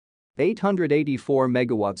884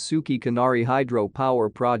 MW Suki Kinari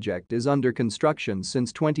Hydropower project is under construction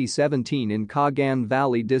since 2017 in Kagan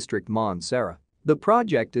Valley District, Montserrat. The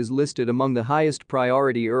project is listed among the highest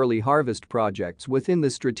priority early harvest projects within the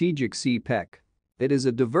strategic CPEC. It is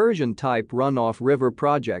a diversion-type runoff river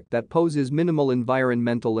project that poses minimal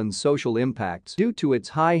environmental and social impacts due to its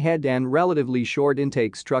high head and relatively short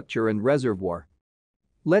intake structure and reservoir.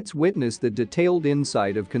 Let's witness the detailed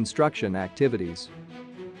insight of construction activities.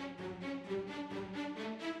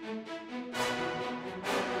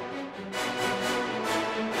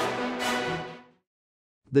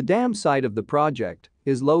 The dam site of the project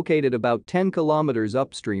is located about 10 kilometers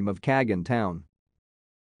upstream of Kagan town.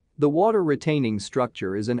 The water retaining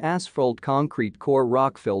structure is an asphalt concrete core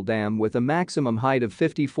rockfill dam with a maximum height of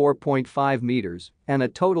 54.5 meters and a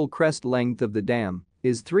total crest length of the dam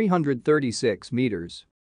is 336 meters.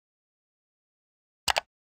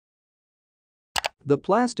 The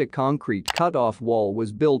plastic concrete cut-off wall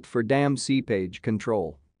was built for dam seepage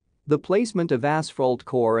control. The placement of asphalt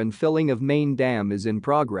core and filling of main dam is in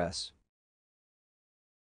progress.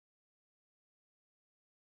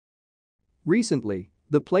 Recently,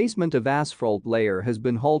 the placement of asphalt layer has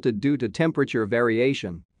been halted due to temperature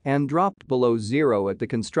variation and dropped below zero at the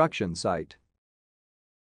construction site.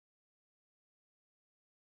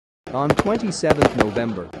 On 27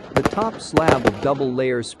 November, the top slab of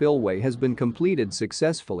double-layer spillway has been completed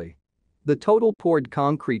successfully. The total poured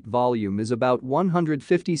concrete volume is about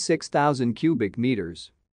 156,000 cubic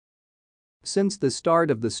meters. Since the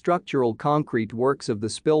start of the structural concrete works of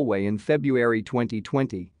the spillway in February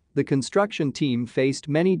 2020, the construction team faced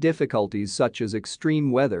many difficulties such as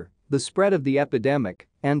extreme weather, the spread of the epidemic,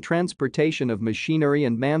 and transportation of machinery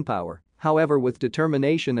and manpower. However, with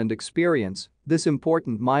determination and experience, this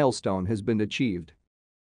important milestone has been achieved.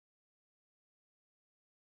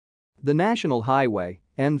 The National Highway,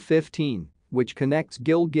 N15, which connects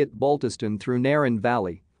Gilgit-Baltistan through Naran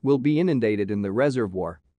Valley, will be inundated in the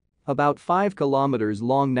reservoir. About 5 kilometers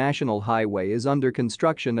long National Highway is under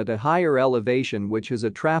construction at a higher elevation which has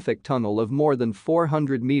a traffic tunnel of more than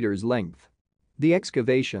 400 meters length. The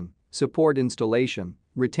excavation, support installation,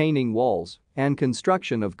 retaining walls, and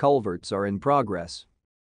construction of culverts are in progress.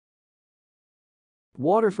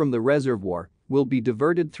 Water from the reservoir will be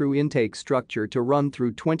diverted through intake structure to run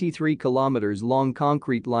through 23 kilometers long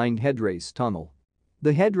concrete-lined headrace tunnel.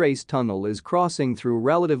 The headrace tunnel is crossing through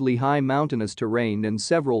relatively high mountainous terrain and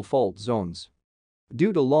several fault zones.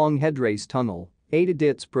 Due to long headrace tunnel, 8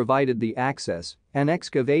 adits provided the access, and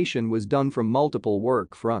excavation was done from multiple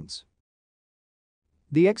work fronts.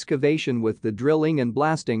 The excavation with the drilling and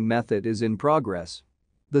blasting method is in progress.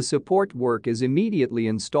 The support work is immediately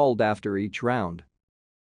installed after each round.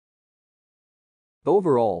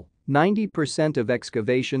 Overall, 90% of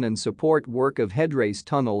excavation and support work of headrace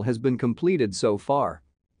tunnel has been completed so far.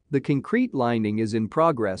 The concrete lining is in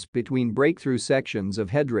progress between breakthrough sections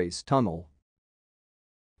of headrace tunnel.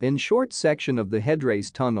 In short section of the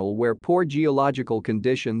headrace tunnel where poor geological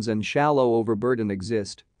conditions and shallow overburden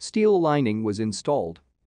exist, steel lining was installed.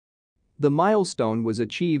 The milestone was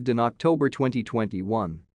achieved in October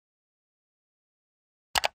 2021.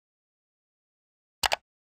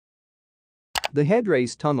 The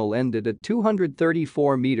headrace tunnel ended at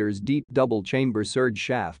 234 meters deep double-chamber surge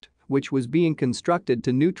shaft, which was being constructed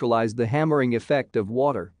to neutralize the hammering effect of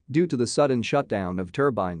water due to the sudden shutdown of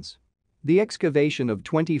turbines. The excavation of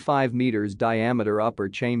 25 meters diameter upper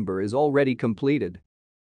chamber is already completed,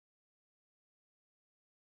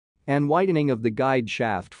 and widening of the guide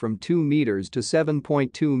shaft from 2 meters to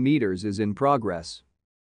 7.2 meters is in progress.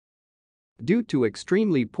 Due to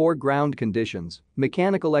extremely poor ground conditions,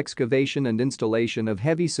 mechanical excavation and installation of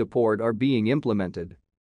heavy support are being implemented.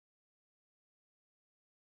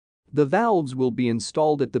 The valves will be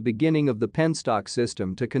installed at the beginning of the penstock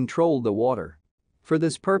system to control the water. For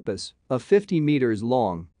this purpose, a 50 meters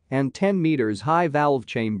long and 10 meters high valve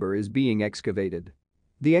chamber is being excavated.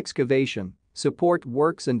 The excavation, support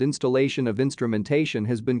works and installation of instrumentation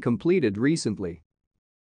has been completed recently.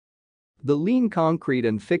 The lean concrete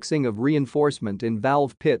and fixing of reinforcement in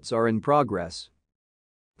valve pits are in progress.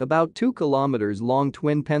 About 2 kilometers long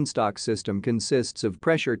twin penstock system consists of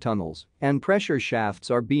pressure tunnels and pressure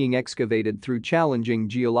shafts are being excavated through challenging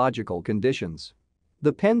geological conditions.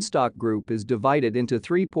 The penstock group is divided into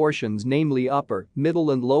 3 portions, namely upper,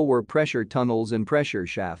 middle and lower pressure tunnels and pressure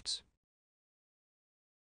shafts.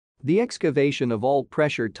 The excavation of all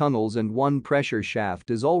pressure tunnels and 1 pressure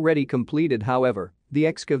shaft is already completed. However, the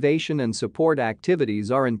excavation and support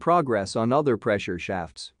activities are in progress on other pressure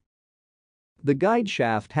shafts. The guide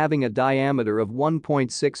shaft, having a diameter of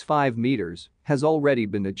 1.65 meters, has already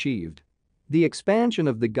been achieved. The expansion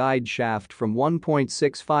of the guide shaft from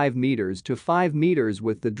 1.65 meters to 5 meters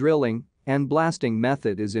with the drilling and blasting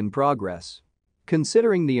method is in progress.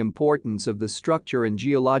 Considering the importance of the structure and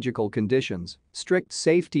geological conditions, strict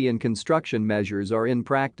safety and construction measures are in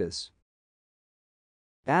practice.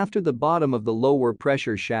 After the bottom of the lower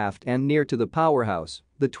pressure shaft and near to the powerhouse,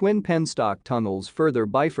 the twin penstock tunnels further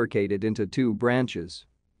bifurcated into two branches.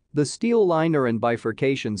 The steel liner and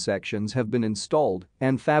bifurcation sections have been installed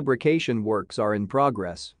and fabrication works are in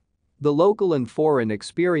progress. The local and foreign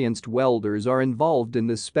experienced welders are involved in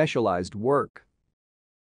this specialized work.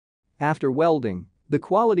 After welding, the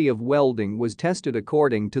quality of welding was tested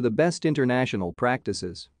according to the best international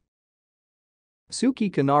practices.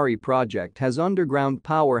 Suki Kinari project has underground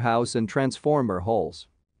powerhouse and transformer halls.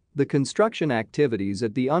 The construction activities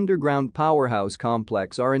at the underground powerhouse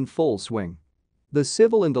complex are in full swing. The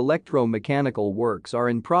civil and electromechanical works are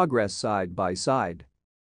in progress side by side.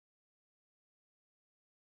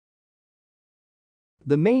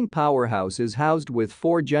 The main powerhouse is housed with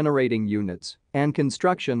 4 generating units, and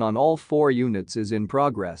construction on all 4 units is in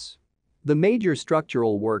progress. The major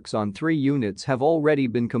structural works on 3 units have already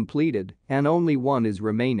been completed, and only 1 is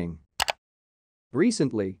remaining.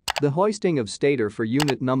 Recently, the hoisting of stator for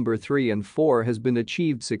unit number 3 and 4 has been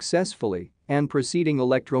achieved successfully, and preceding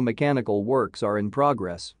electromechanical works are in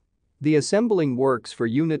progress. The assembling works for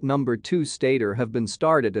unit number 2 stator have been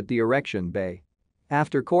started at the erection bay.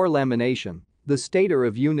 After core lamination, the stator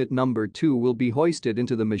of unit number 2 will be hoisted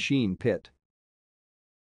into the machine pit.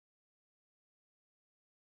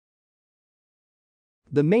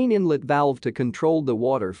 The main inlet valve to control the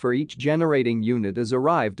water for each generating unit has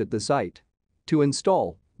arrived at the site. To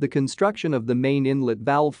install, the construction of the main inlet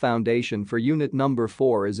valve foundation for unit number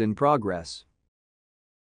 4 is in progress.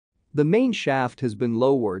 The main shaft has been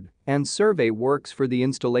lowered, and survey works for the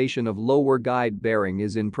installation of lower guide bearing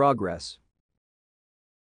is in progress.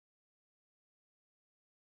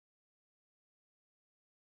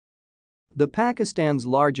 The Pakistan's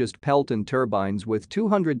largest Pelton turbines with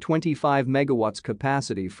 225 megawatts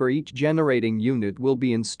capacity for each generating unit will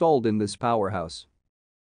be installed in this powerhouse.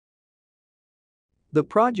 The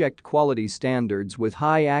project quality standards with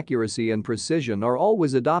high accuracy and precision are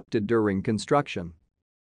always adopted during construction.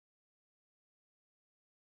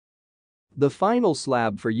 The final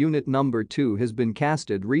slab for unit number 2 has been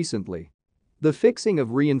casted recently. The fixing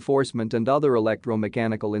of reinforcement and other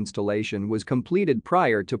electromechanical installation was completed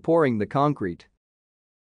prior to pouring the concrete.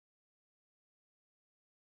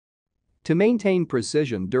 To maintain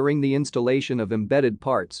precision during the installation of embedded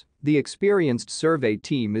parts, the experienced survey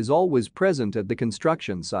team is always present at the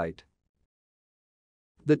construction site.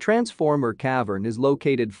 The transformer cavern is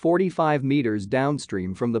located 45 meters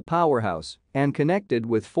downstream from the powerhouse and connected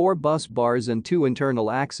with 4 bus bars and 2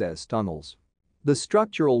 internal access tunnels. The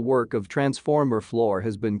structural work of transformer floor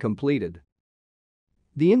has been completed.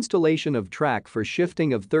 The installation of track for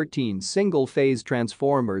shifting of 13 single-phase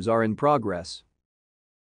transformers are in progress.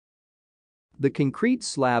 The concrete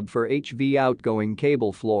slab for HV outgoing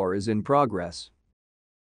cable floor is in progress.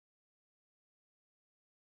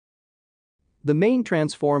 The main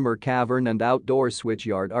transformer cavern and outdoor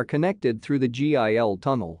switchyard are connected through the GIL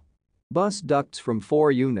tunnel. Bus ducts from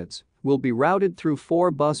 4 units will be routed through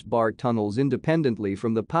 4 bus bar tunnels independently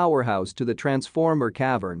from the powerhouse to the transformer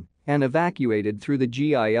cavern and evacuated through the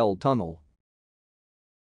GIL tunnel.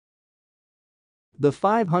 The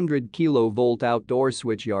 500 kV outdoor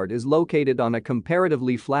switchyard is located on a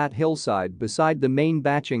comparatively flat hillside beside the main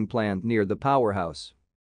batching plant near the powerhouse.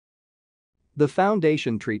 The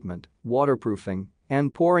foundation treatment, waterproofing,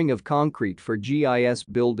 and pouring of concrete for GIS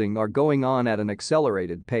building are going on at an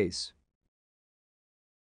accelerated pace.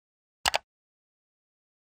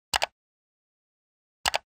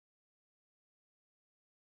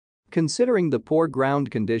 Considering the poor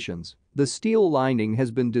ground conditions, the steel lining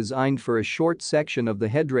has been designed for a short section of the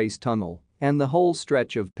headrace tunnel and the whole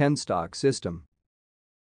stretch of penstock system.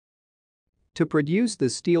 To produce the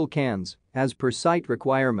steel cans, as per site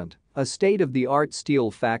requirement, a state-of-the-art steel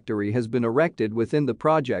factory has been erected within the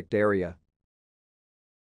project area.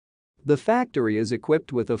 The factory is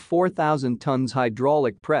equipped with a 4,000 tons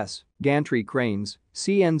hydraulic press, gantry cranes,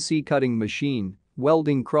 CNC cutting machine,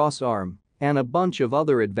 welding cross arm, and a bunch of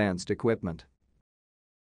other advanced equipment.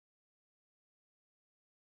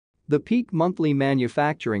 The peak monthly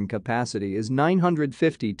manufacturing capacity is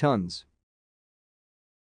 950 tons.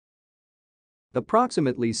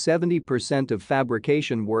 Approximately 70% of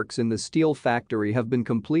fabrication works in the steel factory have been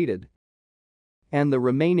completed, and the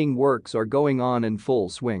remaining works are going on in full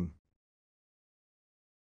swing.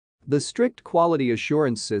 The strict quality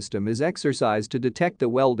assurance system is exercised to detect the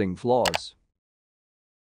welding flaws.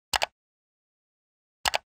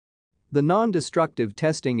 The non-destructive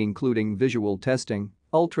testing, including visual testing,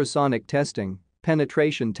 ultrasonic testing,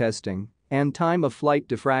 penetration testing, and time-of-flight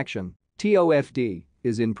diffraction (TOFD),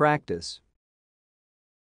 is in practice.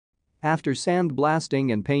 After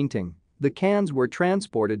sandblasting and painting, the cans were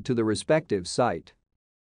transported to the respective site.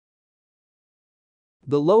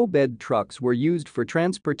 The low-bed trucks were used for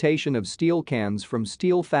transportation of steel cans from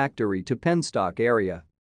steel factory to penstock area.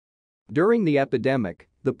 During the epidemic,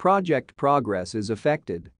 the project progress is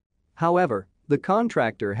affected. However, the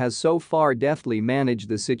contractor has so far deftly managed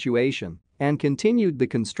the situation and continued the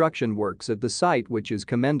construction works at the site, which is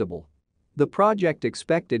commendable. The project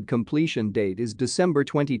expected completion date is December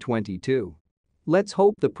 2022. Let's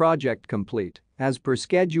hope the project complete as per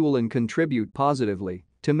schedule and contribute positively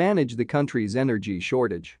to manage the country's energy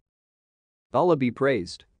shortage. Allah be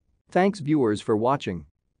praised. Thanks viewers for watching.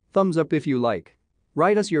 Thumbs up if you like.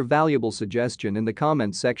 Write us your valuable suggestion in the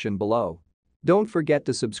comments section below. Don't forget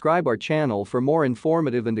to subscribe our channel for more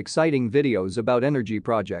informative and exciting videos about energy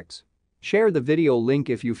projects. Share the video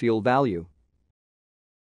link if you feel value.